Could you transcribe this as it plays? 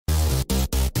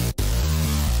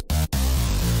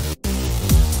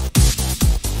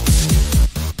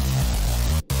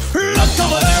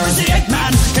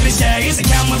day. It's a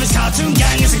count with his cartoon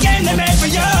gang. It's a game they made for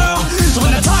you. So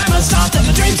when the timer stops and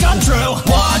the dreams come true,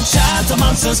 watch as the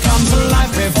monsters come to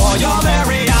life before your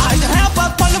very eyes. Can't help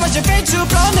but wonder as your feet too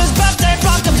blown. This birthday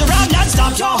clock comes around and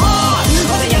stops your heart.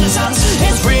 All the innocence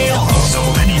is real. So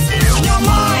many feel in your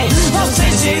mind. Well,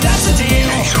 see, that's the deal.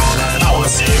 Make sure that I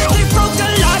was here. We broke the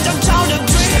lines of childhood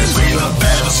dreams. We look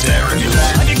better staring you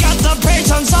down. Have you got the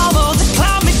patience, although the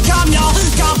clown become your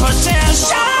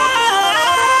competition?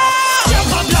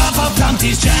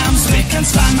 Flumpty's jams, speak and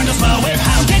slam and as well with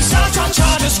how kickstart your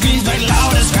charger screams make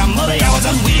loud as scramble the hours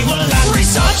and we will land.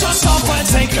 Research your software,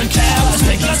 take good care. The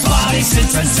speaker's body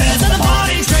sits and says that the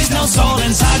body trace no soul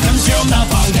inside. Consume the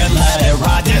funk and let it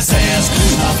ride. This is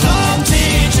the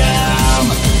Flumpty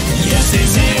jam. Yes,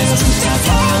 this is the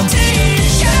Flumpty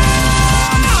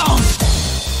jam.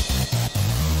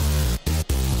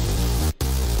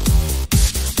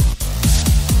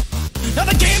 Now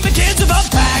the game begins with a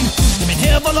bang. You've been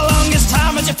here for the longest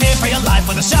time as you fear for your life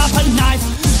with a sharpened knife.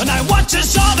 And I watch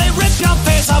as saw they rip your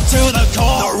face up to the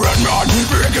core. The red man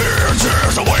begins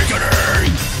his awakening.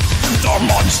 The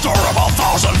monster of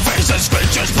 1,000 faces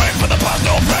screeches pain for the past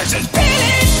no places.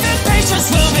 Believe that patience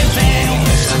will be failed.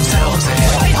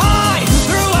 Fly high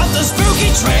throughout the spooky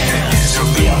trail.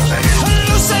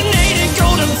 Hallucinating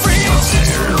golden fields.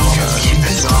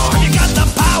 You got the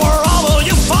power, although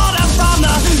you fall down from the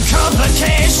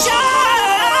complication.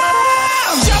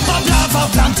 Jump up loud for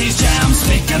Flumpty's jam.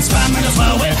 Speak and spam and as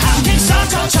well with how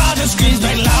kickstart your charger screams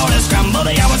make loud and scramble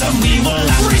the hours and we will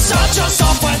land. Research your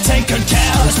software, take good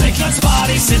care. The speaker's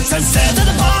body sits and says that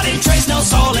the body trace no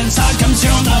soul inside.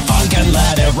 Consume the funk and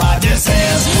let it ride. This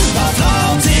is the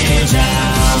Flumpty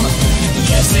jam.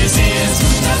 Yes, this is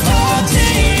the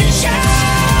Flumpty jam.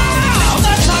 Now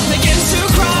the clock begins to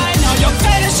cry. Now your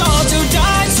fate is all to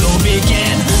die. So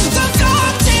begin the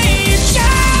Flumpty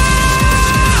jam.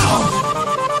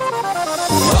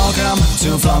 Welcome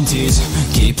to Flumpty's.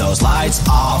 Keep those lights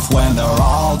off when they're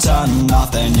all turned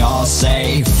off, then you're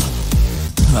safe.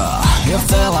 If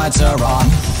the lights are on,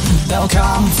 they'll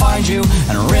come find you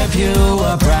and rip you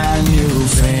a brand new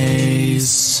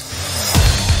face.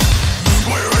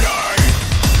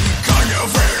 Can you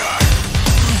feel it?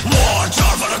 Watch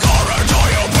out for the current or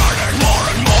you panic more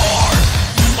and more.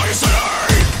 Are you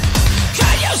steady?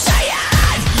 Can you say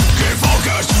it? Keep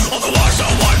focused, otherwise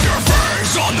I'll wipe your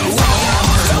face on the floor.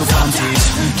 Flumpty's,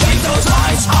 keep those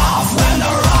lights off when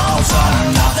they're all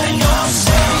turned off, then you're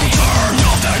safe. Turn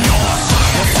off, then you're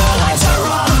safe. If the lights are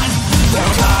on,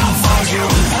 they'll come find you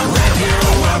and rip you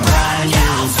a brand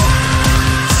new face.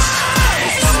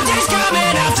 Flumpty's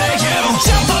coming after you.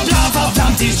 Jump up loud for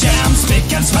Flumpty's jam. Speak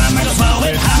and spam and as well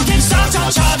with how kickstart your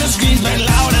charger screams make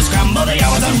loud and scramble the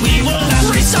hours and we will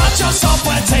land. Research your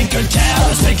software, take good care.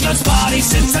 The speaker's body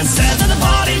sits and says that the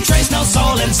body trace no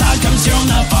soul inside. Consume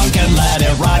the funk and let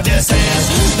it ride. This is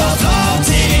the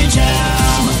Flumpty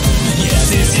jam. Yes,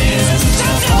 this is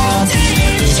the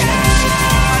Flumpty jam.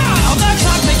 Now the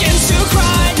clock begins to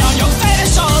cry. Now your fate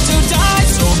is all to die.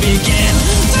 So begin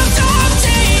the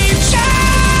Flumpty jam.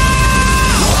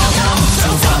 Welcome to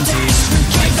Flumpty's.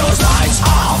 Keep those lights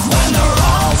off when they're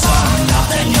all turned off,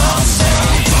 then you're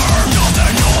safe. Turn off,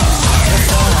 then you're safe. If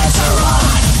the lights are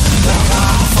on, they'll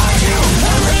come find you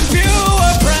and rip you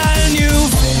a brand new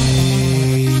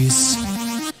face.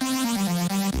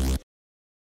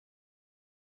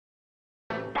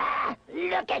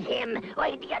 Look at him! Why,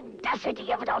 the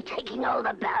audacity of it all, taking all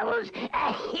the bells!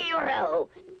 A hero!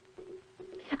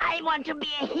 I want to be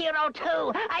a hero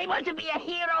too! I want to be a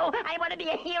hero! I want to be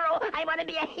a hero! I want to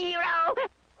be a hero!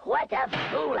 What a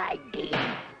fool I'd be!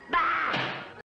 Bah!